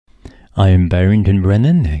I'm Barrington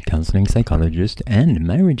Brennan, counseling psychologist and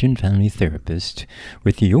marriage and family therapist,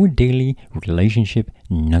 with your daily relationship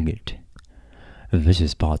nugget. This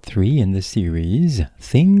is part 3 in the series,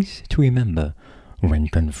 Things to Remember When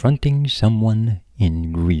Confronting Someone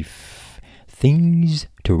in Grief. Things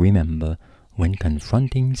to remember when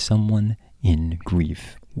confronting someone in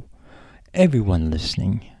grief. Everyone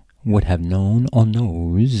listening would have known or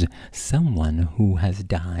knows someone who has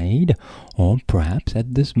died, or perhaps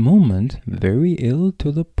at this moment very ill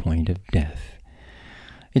to the point of death.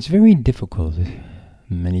 It's very difficult.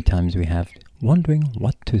 Many times we have wondering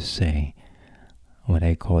what to say. Would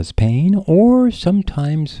I cause pain? Or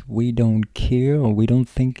sometimes we don't care, or we don't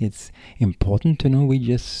think it's important to know. We're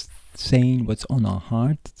just saying what's on our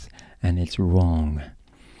hearts, and it's wrong.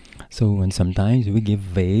 And sometimes we give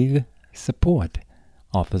vague support.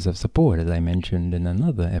 Offers of support, as I mentioned in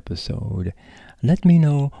another episode. Let me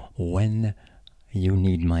know when you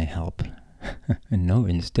need my help. No,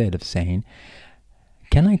 instead of saying,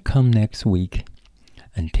 can I come next week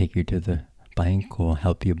and take you to the bank or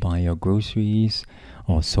help you buy your groceries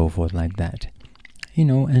or so forth like that?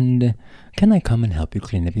 And can I come and help you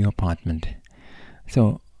clean up your apartment?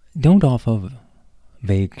 So don't offer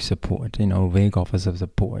vague support, vague offers of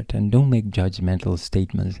support, and don't make judgmental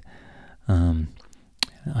statements.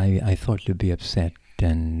 I thought you'd be upset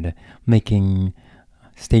and making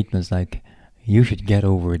statements like, you should get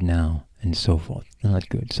over it now, and so forth. Not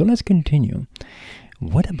good. So let's continue.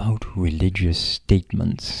 What about religious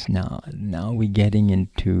statements? Now we're getting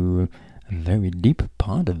into a very deep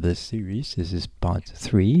part of this series. This is part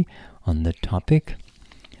 3 on the topic,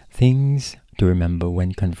 Things to Remember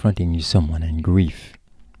When Confronting Someone in Grief.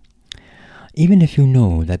 Even if you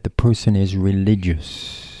know that the person is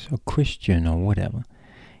religious, or Christian, or whatever,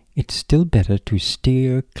 it's still better to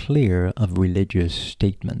steer clear of religious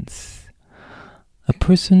statements. A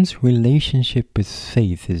person's relationship with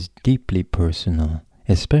faith is deeply personal,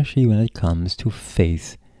 especially when it comes to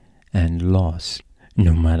faith and loss.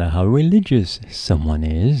 No matter how religious someone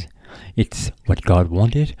is, it's what God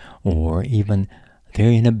wanted, or even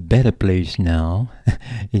they're in a better place now,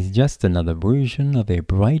 is just another version of a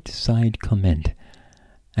bright side comment,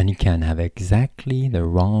 and it can have exactly the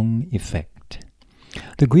wrong effect.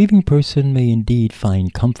 The grieving person may indeed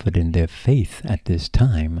find comfort in their faith at this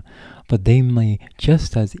time, but they may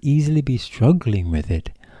just as easily be struggling with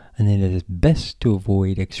it, and it is best to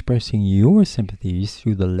avoid expressing your sympathies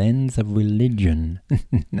through the lens of religion.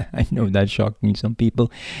 I know that's shocking some people.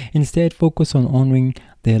 Instead, focus on honoring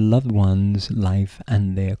their loved one's life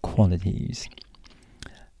and their qualities.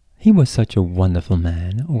 He was such a wonderful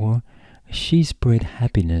man, or she spread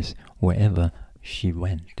happiness wherever she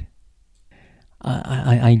went.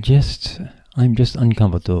 I'm just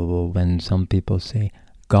uncomfortable when some people say,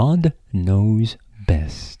 God knows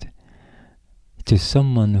best, to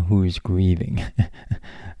someone who is grieving.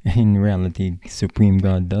 In reality, Supreme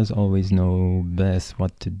God does always know best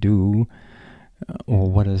what to do or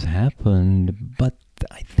what has happened, but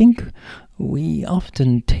I think we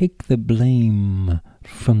often take the blame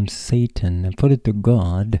from Satan and put it to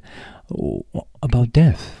God about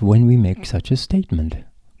death when we make such a statement.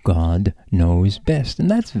 God knows best, and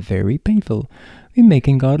that's very painful. We're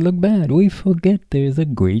making God look bad. We forget there's a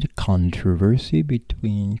great controversy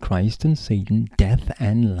between Christ and Satan, death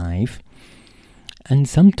and life, and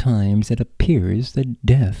sometimes it appears that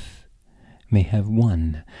death may have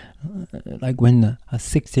won. Like when a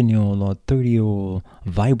 16-year-old or 30-year-old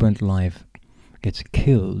vibrant life gets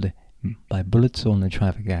killed by bullets on a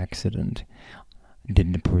traffic accident.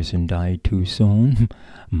 Did the person die too soon?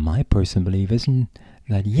 My personal belief isn't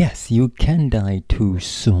that yes, you can die too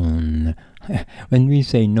soon. When we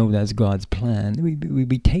say no, that's God's plan,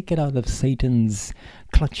 we take it out of Satan's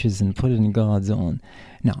clutches and put it in God's own.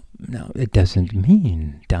 Now, it doesn't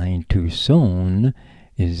mean dying too soon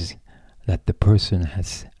is that the person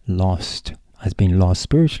has been lost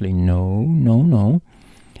spiritually. No.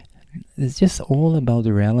 It's just all about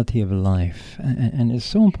the reality of life. And it's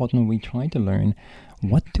so important we try to learn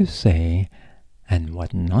what to say and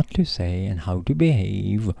what not to say, and how to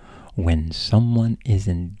behave when someone is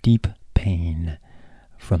in deep pain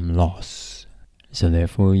from loss. So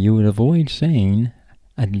therefore you would avoid saying,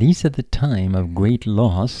 at least at the time of great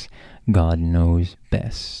loss, God knows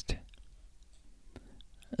best.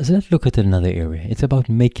 So let's look at another area. It's about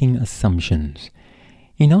making assumptions.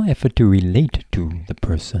 In our effort to relate to the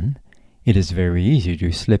person, it is very easy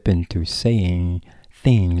to slip into saying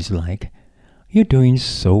things like, you're doing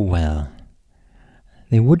so well.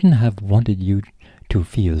 They wouldn't have wanted you to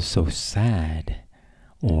feel so sad.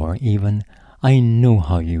 Or even, I know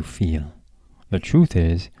how you feel. The truth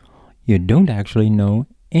is, you don't actually know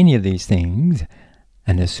any of these things,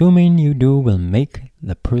 and assuming you do will make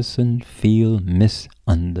the person feel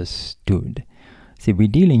misunderstood. See, we're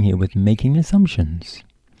dealing here with making assumptions.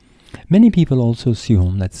 Many people also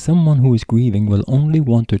assume that someone who is grieving will only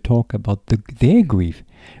want to talk about their grief,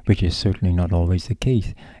 which is certainly not always the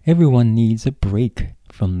case. Everyone needs a break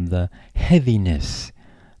from the heaviness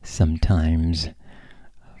sometimes.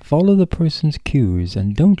 Follow the person's cues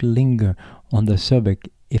and don't linger on the subject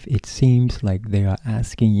if it seems like they are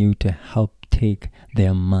asking you to help take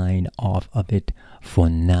their mind off of it for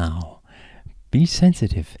now. Be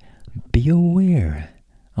sensitive. Be aware.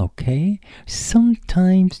 Okay?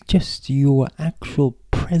 Sometimes just your actual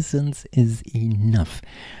presence is enough.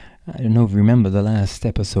 I don't know if you remember the last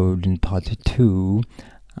episode in part 2.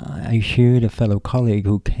 I shared a fellow colleague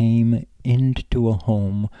who came into a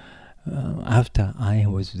home after I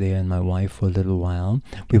was there and my wife for a little while.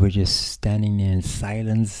 We were just standing there in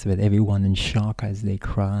silence with everyone in shock as they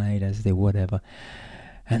cried, as they whatever.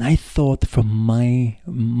 And I thought from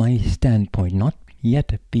my standpoint, not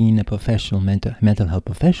yet being a professional mental health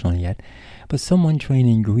professional yet, but someone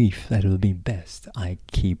training grief, that it would be best I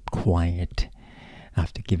keep quiet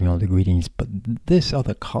after giving all the greetings. But this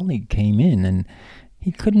other colleague came in and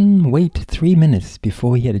he couldn't wait 3 minutes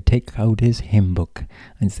before he had to take out his hymn book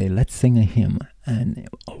and say, let's sing a hymn. And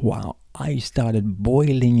wow, I started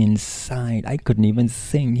boiling inside. I couldn't even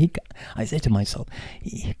sing. I said to myself,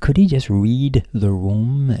 could he just read the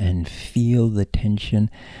room and feel the tension?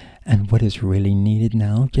 And what is really needed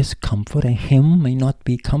now? Just comfort. A hymn may not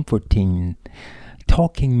be comforting.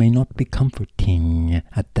 Talking may not be comforting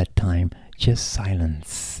at that time. Just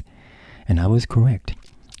silence. And I was correct.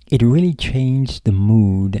 It really changed the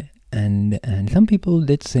mood. And some people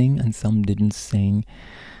did sing and some didn't sing.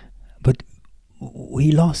 But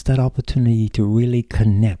we lost that opportunity to really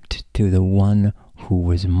connect to the one who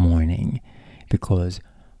was mourning. Because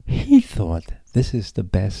he thought this is the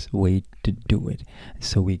best way to do it.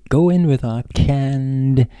 So we go in with our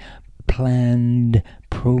canned, planned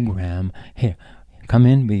program. Here, come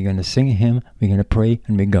in, we're going to sing a hymn, we're going to pray,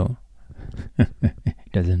 and we go.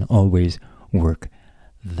 It doesn't always work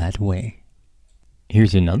that way.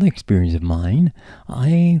 Here's another experience of mine.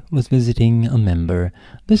 I was visiting a member.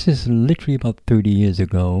 This is literally about 30 years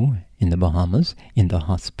ago in the Bahamas, in the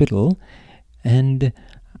hospital. And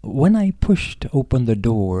when I pushed open the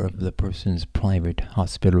door of the person's private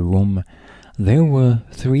hospital room, there were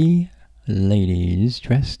 3 ladies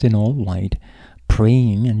dressed in all white,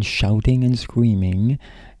 praying and shouting and screaming,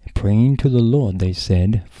 praying to the Lord, they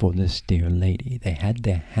said, for this dear lady. They had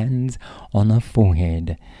their hands on her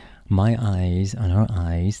forehead. My eyes on her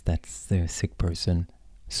eyes, that's the sick person,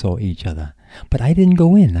 saw each other. But I didn't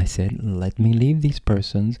go in. I said, let me leave these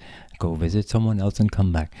persons, go visit someone else and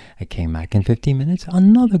come back. I came back in 15 minutes.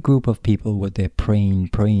 Another group of people were there praying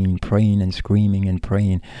and screaming and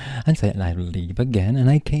praying. And said, I'll leave again. And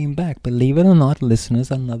I came back. Believe it or not, listeners,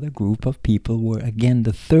 another group of people were again,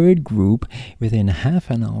 the third group, within half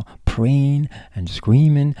an hour, praying and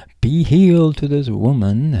screaming, be healed to this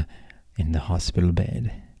woman in the hospital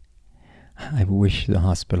bed. I wish the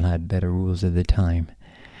hospital had better rules at the time.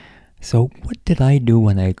 So what did I do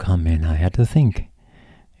when I come in? I had to think.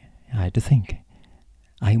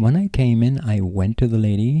 When I came in, I went to the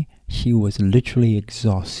lady. She was literally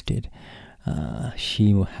exhausted.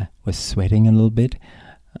 She was sweating a little bit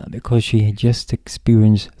because she had just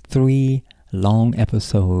experienced 3 long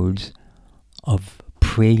episodes of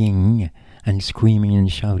praying and screaming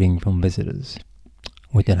and shouting from visitors.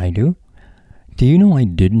 What did I do? Do you know I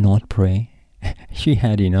did not pray? She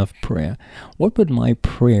had enough prayer. What would my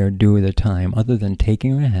prayer do at the time other than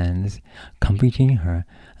taking her hands, comforting her,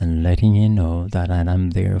 and letting her know that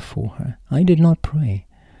I'm there for her? I did not pray.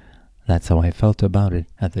 That's how I felt about it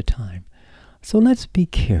at the time. So let's be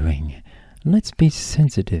caring. Let's be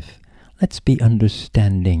sensitive. Let's be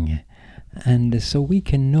understanding. And so we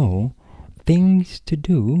can know things to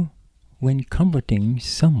do when comforting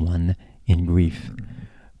someone in grief.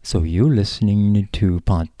 So you're listening to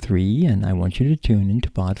part 3, and I want you to tune into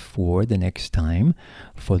part 4 the next time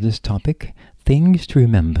for this topic, things to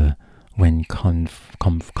remember when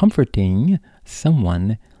comforting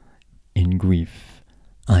someone in grief.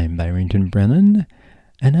 I'm Barrington Brennan,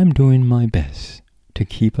 and I'm doing my best to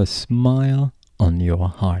keep a smile on your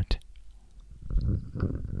heart.